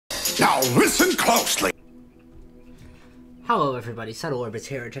Now listen closely. Hello everybody, Subtle Orbits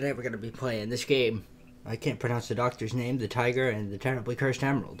here, and today we're going to be playing this game. I can't pronounce the doctor's name, the tiger, and the terribly cursed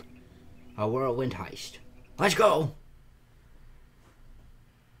emerald. A whirlwind heist. Let's go!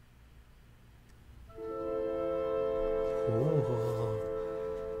 Ooh.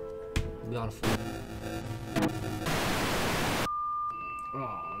 Beautiful.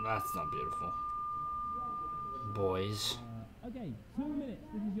 Oh, that's not beautiful. Boys. Okay, 2 minutes.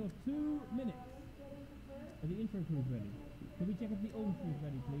 This is your 2 minutes. Are the intro crew ready? Can we check if the old crew is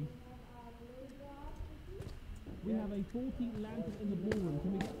ready, please? We have a 14 lantern in the ballroom.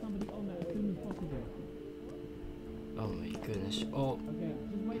 Can we get somebody on that as soon as possible? Oh my goodness. Oh. Okay,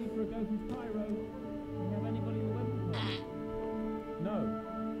 just waiting for a go from Pyro. Do we have anybody in the web department? No.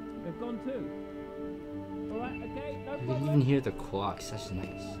 They've gone too. Alright, okay, no You problem. can even hear the clocks, that's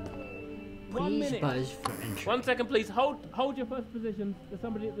nice. 1 Please minute. buzz for entry. 1 second, please. Hold your first position. There's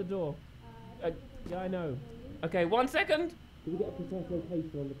somebody at the door. Yeah, I know. Okay, 1 second. Can we get a precise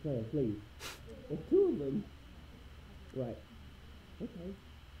location on the player, please? There's 2 of them. Right. Okay.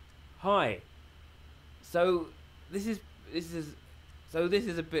 Hi. So this is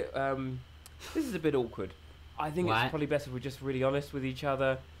a bit awkward. I think What? it's probably best if we're just really honest with each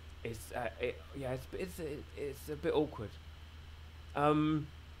other. It's a bit awkward.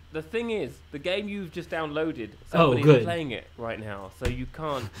 The thing is, the game you've just downloaded, somebody's good. playing it right now, so you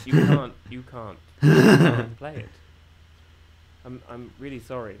can't play it. I'm really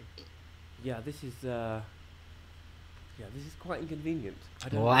sorry. Yeah, this is quite inconvenient. I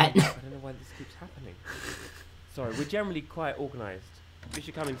don't know why this keeps happening. Sorry, we're generally quite organised. We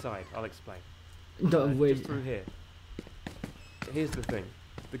should come inside. I'll explain. Just through here. Here's the thing.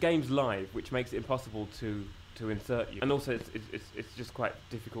 The game's live, which makes it impossible to insert you, and also it's just quite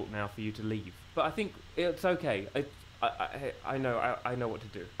difficult now for you to leave. But I think it's okay. I know what to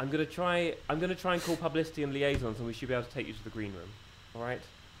do. I'm gonna try and call publicity and liaisons, and we should be able to take you to the green room. All right?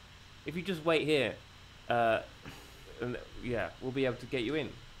 If you just wait here, and yeah, we'll be able to get you in.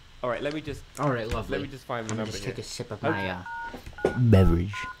 All right. Let me just. All right, lovely. Let me just find the number. Just here. take a sip of my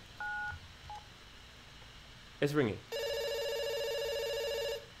beverage. It's ringing.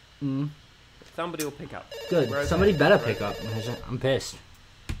 Mm. Somebody will pick up. Good. Okay. Somebody better pick up. I'm pissed.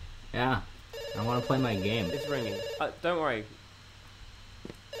 Yeah. I want to play my game. It's ringing. Don't worry.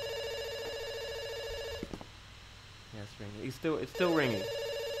 Yeah, it's ringing. It's still ringing.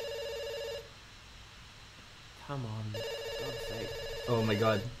 Come on. For God's sake. Oh my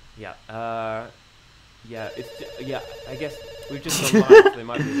god. Yeah. I guess we've just gone live, so they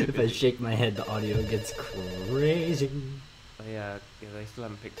might be a bit If I busy. shake my head, the audio gets crazy. They still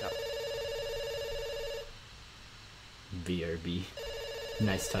haven't picked up. BRB.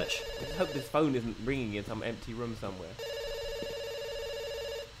 Nice touch. I just hope this phone isn't ringing in some empty room somewhere.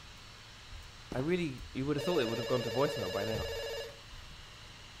 You would have thought it would have gone to voicemail by now.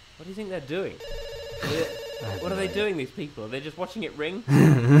 What do you think they're doing? What are they doing, these people? Are they just watching it ring?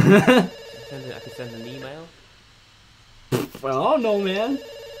 I could send an email. Well, I don't know, man.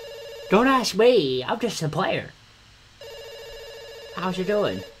 Don't ask me. I'm just a player. How's you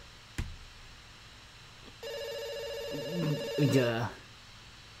doing? Duh.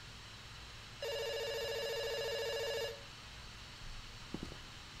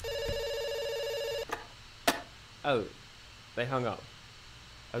 Oh, they hung up.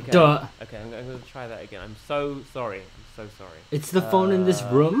 Okay. Duh. Okay, I'm going to try that again. I'm so sorry. I'm so sorry. It's the phone in this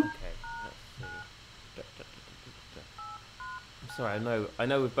room? Okay, let's see. I'm sorry, I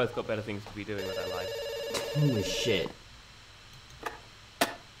know we've both got better things to be doing with our lives. Holy shit.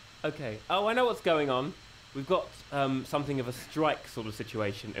 Okay. Oh, I know what's going on. We've got something of a strike sort of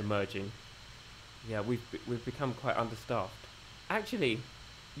situation emerging. Yeah, we've become quite understaffed. Actually,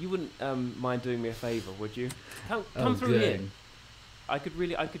 you wouldn't mind doing me a favour, would you? Come through here. I could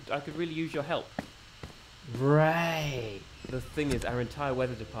really use your help. Right. The thing is, our entire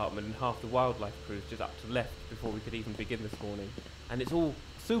weather department and half the wildlife crews just up to the left before we could even begin this morning, and it's all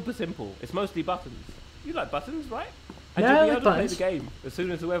super simple. It's mostly buttons. You like buttons, right? And Yeah, you'll I be like able to play buttons. the game as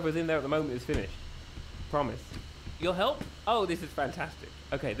soon as whoever's in there at the moment is finished. Promise. Your help? Oh, this is fantastic.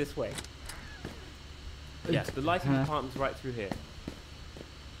 Okay, this way. Yes, the lighting department's right through here.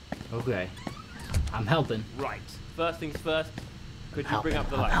 Okay. I'm helping. Right. First things first. Could you bring up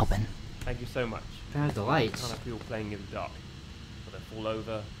the I'm lights? helping. Thank you so much. Turn out the Can't lights. have people playing in the dark. Or they'll fall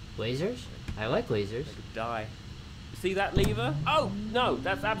over. Lasers? I like lasers. They could die. You see that lever? Oh no,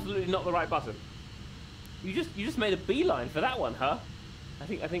 that's absolutely not the right button. You just made a beeline for that one, huh? I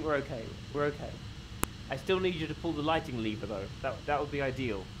think we're okay. We're okay. I still need you to pull the lighting lever though. That would be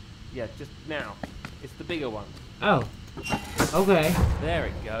ideal. Yeah, just now. It's the bigger one. Oh. Okay. There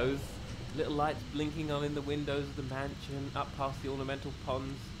it goes. Little lights blinking on in the windows of the mansion, up past the ornamental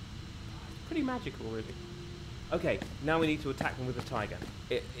ponds. It's pretty magical, really. Okay, now we need to attack them with a tiger.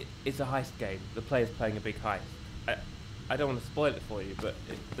 It's a heist game. The player's playing a big heist. I don't want to spoil it for you, but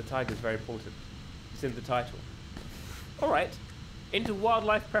the tiger's very important. It's in the title. Alright, into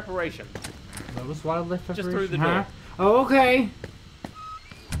wildlife preparation. What was wildlife preparation? Just through the door. Oh, okay.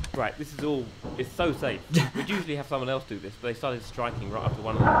 Right, this is all... It's so safe. We'd usually have someone else do this, but they started striking right after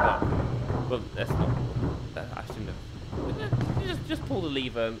one of them got. Well, that's not... I shouldn't have... Just pull the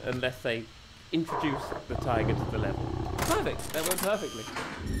lever and let's say introduce the tiger to the level. Perfect, that went perfectly.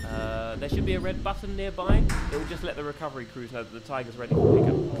 There should be a red button nearby. It will just let the recovery crews know that the tiger's ready for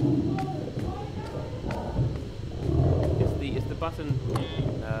pickup. Is the button...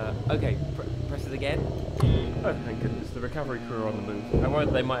 okay, press it again. Oh, thank goodness, the recovery crew are on the move. I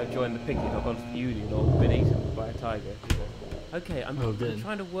worried they might have joined the picnic or gone to the union or been eaten by a tiger. Okay, I'm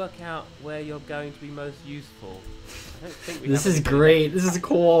trying to work out where you're going to be most useful. I don't think we This is great. This is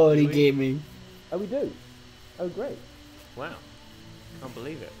quality gaming. Oh, we do? Oh, great. Wow. Can't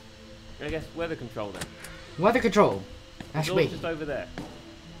believe it. I guess weather control then. Weather control. That's me. Just over there.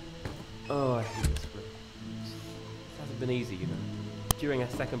 Oh, I hate this script. This hasn't been easy, you know. During our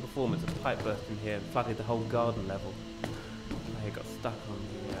second performance, a pipe burst in here and flooded the whole garden level. I got stuck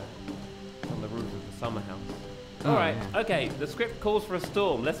on the roof of the summer house. Oh, Alright, yeah. Okay, the script calls for a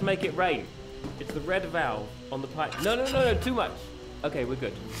storm. Let's make it rain. It's the red valve on the pipe. No, too much. Okay, we're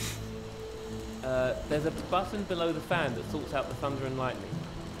good. There's a button below the fan that sorts out the thunder and lightning.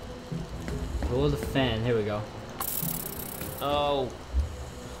 Below the fan, here we go. Oh.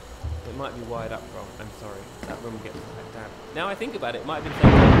 It might be wired up wrong. I'm sorry. That room gets quite damp. Now I think about it, it might have been...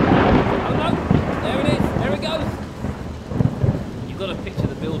 Oh no! There it is! There it goes! You've got to picture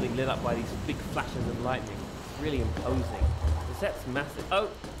the building lit up by these big flashes of lightning. It's really imposing. The set's massive. Oh!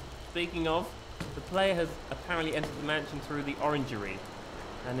 Speaking of, the player has apparently entered the mansion through the orangery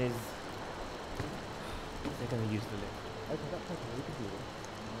and is... They're going to use the lift. Okay, that's okay. We can do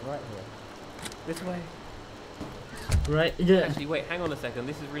this. Right here. This way. Right, yeah. Actually, wait, hang on a second.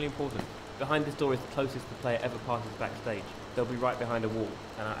 This is really important. Behind this door is the closest the player ever passes backstage. They'll be right behind a wall,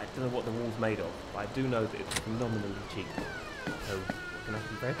 and I don't know what the wall's made of, but I do know that it's phenomenally cheap. So, we're going to have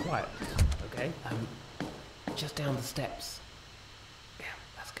to be very quiet, okay? Just down the steps. Yeah,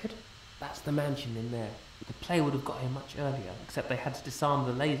 that's good. That's the mansion in there. The player would have got here much earlier, except they had to disarm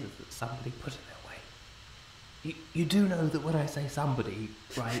the lasers that somebody put in their way. You do know that when I say somebody,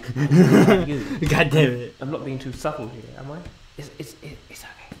 right? You. God damn it! I'm not being too subtle here, am I? It's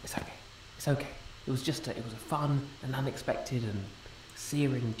okay. It's okay. It was a fun and unexpected and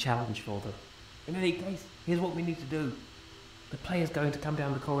searing challenge for them. In any case, here's what we need to do. The player's going to come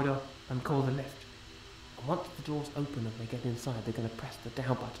down the corridor and call the lift. And once the doors open and they get inside, they're going to press the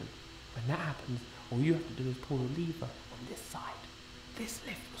down button. When that happens, all you have to do is pull the lever on this side. This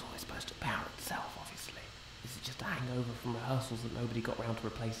lift was always supposed to power itself, obviously. This is just a hangover from rehearsals that nobody got round to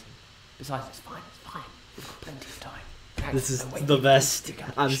replacing. Besides, it's fine. We've got plenty of time. This is the best.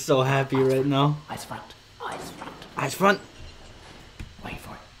 I'm so happy right now. Eyes front. Eyes front. Wait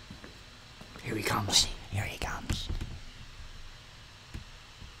for it. Here he comes. Here he comes.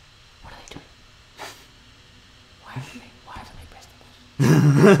 What are they doing? Why haven't they pressed the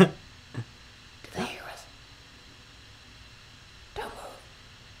button? Do they hear us? Don't move.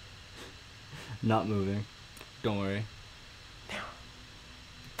 Not moving. Don't worry. Now.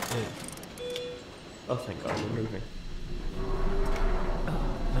 Oh, thank God, we're moving. Oh,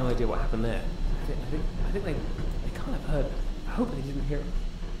 no idea what happened there. I think they can't have heard. I hope they didn't hear us.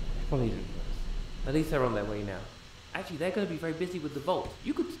 They probably didn't hear us. At least they're on their way now. Actually, they're going to be very busy with the vault.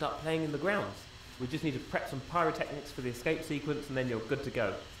 You could start playing in the grounds. We just need to prep some pyrotechnics for the escape sequence, and then you're good to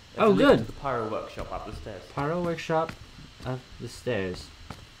go. Oh, good. To the pyro workshop up the stairs. Pyro workshop up the stairs.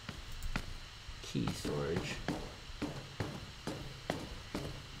 Key storage.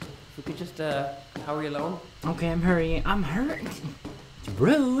 If we could just hurry along. Okay, I'm hurrying. I'm hurrying. It's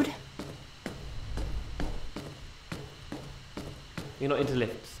rude. You're not into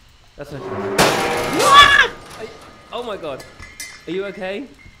lifts. That's okay. What? Oh my God. Are you okay?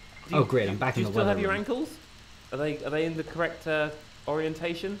 Oh great, I'm back in the weather. Do you still have your ankles? Are they in the correct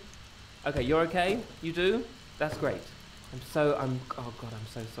orientation? Okay, you're okay? You do? That's great. Oh God, I'm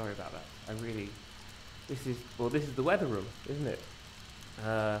so sorry about that. This is the weather room, isn't it?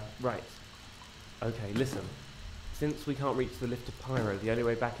 Right. Okay, listen. Since we can't reach the lift of Pyro, the only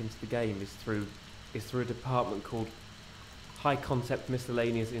way back into the game is through a department called High Concept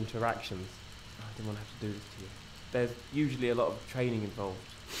Miscellaneous Interactions. Oh, I didn't want to have to do this to you. There's usually a lot of training involved.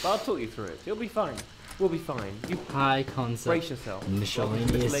 But I'll talk you through it. You'll be fine. We'll be fine. You high concept. brace yourself.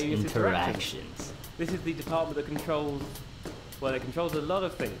 Miscellaneous interactions. This is the department that controls. Well, it controls a lot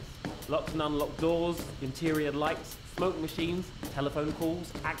of things. Locked and unlocked doors, interior lights, smoke machines, telephone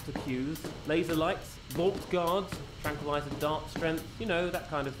calls, actor cues, laser lights, vault guards, tranquilizer dart strength, you know, that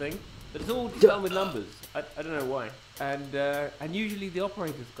kind of thing. But it's all done with numbers. I don't know why. And usually the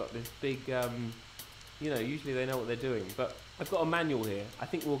operator's got this big, you know, usually they know what they're doing. But I've got a manual here. I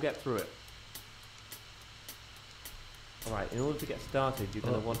think we'll get through it. Alright, in order to get started, you're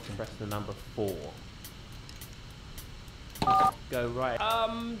going to want to press the number 4. Just go right.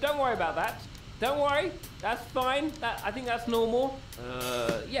 Don't worry about that. Don't worry. That's fine. I think that's normal.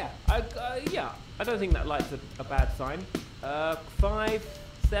 Yeah. I don't think that light's a bad sign. 5,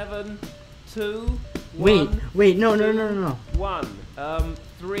 7, 2, 1. Wait, no. 1.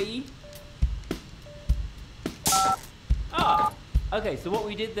 3. Ah! Okay, so what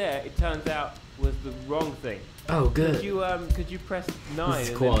we did there, it turns out, was the wrong thing. Oh, good. Could you press 9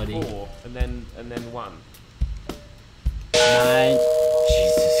 and quality. then 4 and then 1? 9.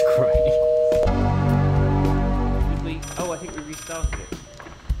 Jesus Christ. Did we? Oh, I think we restarted it.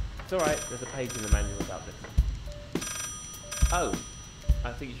 It's alright, there's a page in the manual about this. Oh,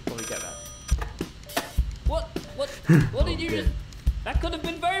 I think you should probably get that. What did you just... That could have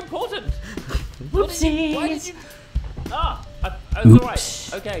been very important. Whoopsies. Why did you... Ah, it's alright.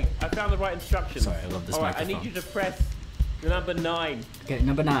 Okay, I found the right instructions. Sorry, I love this Alright, I microphone. need you to press the number 9. Okay,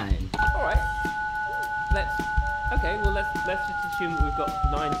 number 9. Alright. Okay, well let's just assume that we've got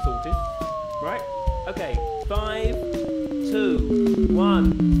 9 sorted. Right? Okay. 5, 2,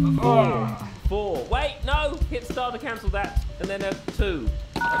 1, 4. Wait, no! Hit start to cancel that. And then a 2.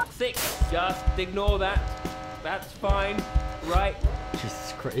 6. Just ignore that. That's fine. Right.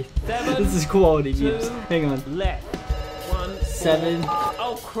 Jesus Christ. 7. This is quality 2, news. Hang on. Left. 1, 7.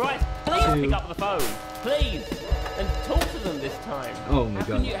 Oh Christ! Please 2. pick up the phone. Please. And talk to them this time. Oh my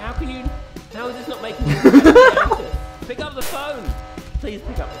God. How is this not making you pick up the phone? Please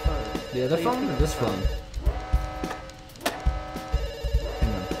pick up the phone. The other phone or this phone?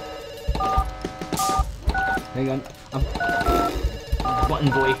 Hang on. Button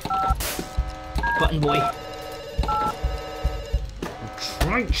boy. Button boy.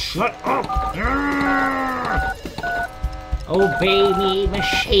 Trunk, shut up! Obey me,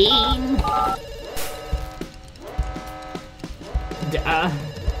 machine!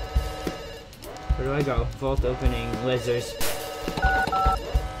 Where do I go? Vault opening, lasers.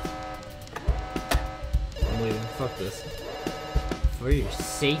 I'm leaving. Fuck this. For your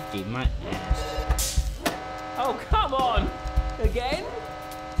safety, my ass. Oh, come on! Again?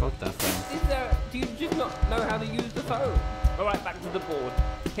 Fuck that phone. Do you just not know how to use the phone? Alright, back to the board.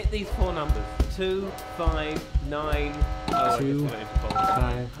 Hit these 4 numbers. 2, 5, 9. Oh, 2, 5.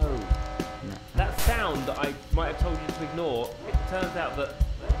 Oh. No. That sound that I might have told you to ignore, it turns out that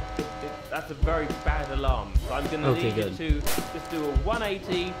that's a very bad alarm. So I'm going to need you to just do a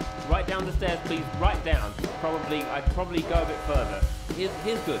 180, right down the stairs, please, right down. I'd probably go a bit further.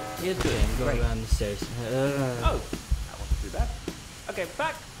 Here's good. Okay, I'm going down the stairs. Oh, that wasn't too bad. Okay,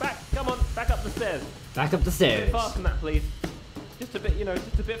 back, come on, back up the stairs. Back up the A stairs. bit faster than that, please. Just a bit,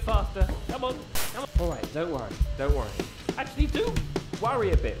 just a bit faster. Come on. Alright, don't worry. Actually, do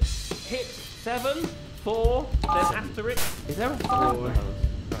worry a bit. Hit 7, 4, then asterisk. Is there a 4 right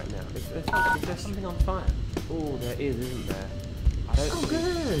now? Is there something on fire? Oh, there isn't there?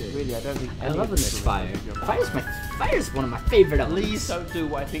 Good. Really, I don't think. I love when there's fire. Fire's one of my favorite elements. Please don't do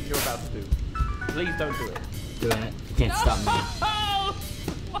what I think you're about to do. Please don't do it. Doing it. You can't stop me.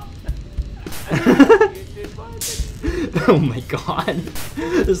 Oh my God.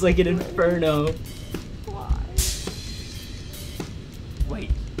 It's like an inferno. Why?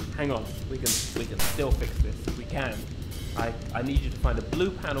 Wait, hang on. We can still fix this. We can. I need you to find a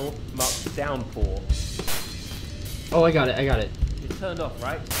blue panel marked downpour. Oh, I got it. It's turned off,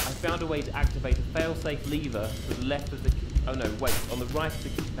 right? I found a way to activate a fail-safe lever to the left of the... Oh no, wait. On the right of the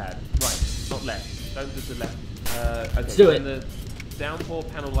keypad. Right, not left. Don't do the left. Okay, let's do it. When the downpour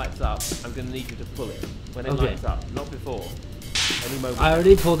panel lights up, I'm going to need you to pull it. When it lights up, not before. Any moment. I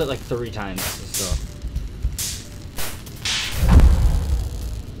already pulled it like 3 times, so...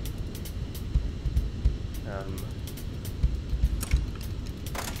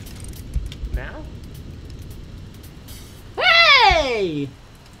 Now? Hey!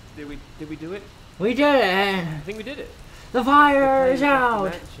 Did we do it? We did it! I think we did it. The fire is out!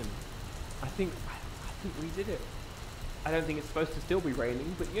 I think we did it. I don't think it's supposed to still be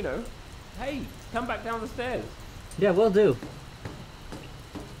raining, but hey, come back down the stairs. Yeah, we'll do.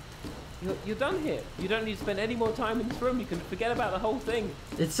 You're done here. You don't need to spend any more time in this room. You can forget about the whole thing.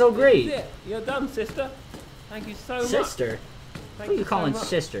 It's so great. This is it. You're done, sister. Thank you so much. Sister? What are you calling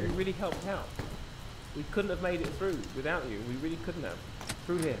sister? You really helped out. We couldn't have made it through without you. We really couldn't have.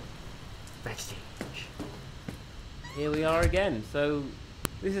 Through here. Backstage. Here we are again. So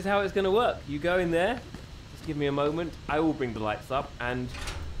this is how it's going to work. You go in there. Just give me a moment. I will bring the lights up. And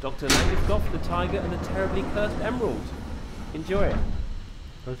Dr. Langeskov, the tiger, and the terribly cursed emerald. Enjoy it.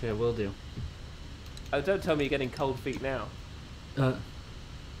 Okay, will do. Oh, don't tell me you're getting cold feet now.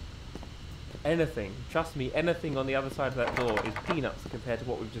 Anything. Trust me, anything on the other side of that door is peanuts compared to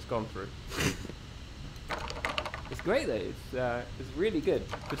what we've just gone through. It's great though. It's really good.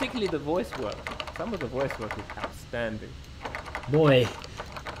 Particularly the voice work. Some of the voice work is outstanding. Boy.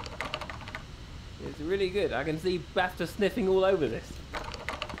 It's really good. I can see BAFTA sniffing all over this.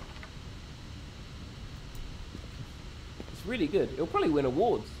 It's really good. It'll probably win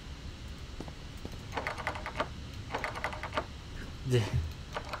awards.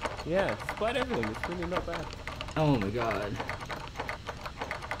 Yeah, despite everything, it's really not bad. Oh my god.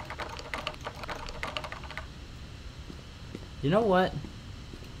 You know what?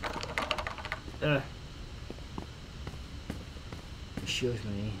 Excuse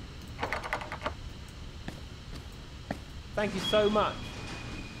me. Thank you so much.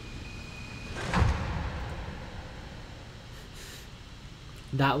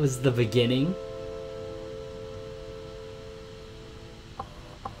 That was the beginning.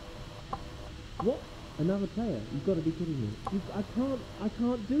 What? Another player? You've got to be kidding me. I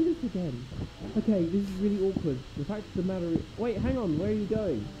can't do this again. Okay, this is really awkward. The fact of the matter is... Wait, hang on, where are you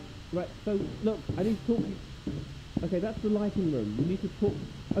going? Right, so, look, I need to talk to you. Okay, that's the lighting room. You need to talk...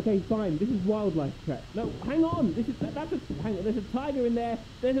 Okay, fine, this is wildlife trap. No, hang on, this is... That's a... Hang on, there's a tiger in there.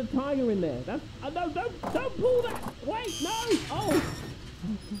 There's a tiger in there. That's... no, don't pull that! Wait, no! Oh!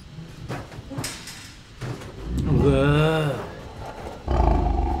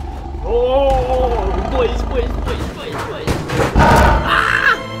 Oh, boys.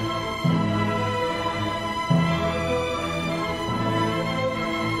 Ah!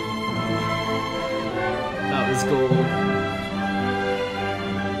 That was cool.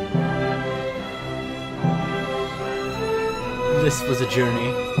 This was a journey.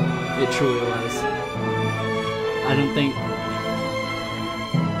 It truly was. I don't think...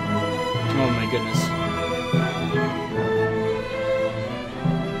 Oh my goodness.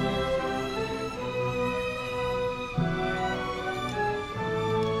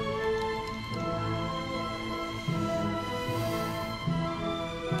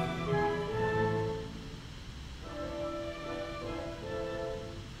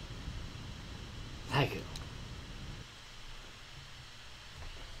 Thank you.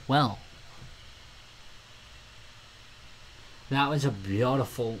 Well, that was a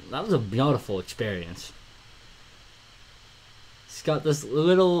beautiful experience. It's got this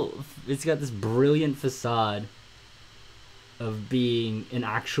brilliant facade of being an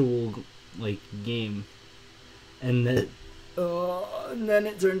actual game, and then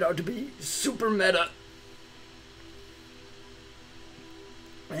it turned out to be super meta,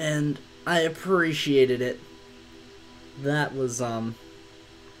 and I appreciated it. That was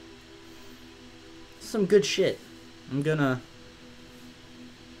some good shit.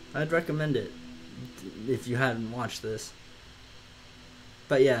 I'd recommend it if you hadn't watched this.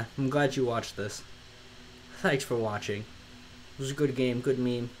 But yeah, I'm glad you watched this. Thanks for watching. It was a good game, good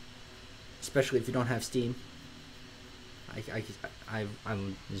meme. Especially if you don't have Steam. It's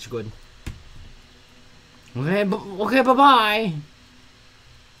good. Okay, bye-bye.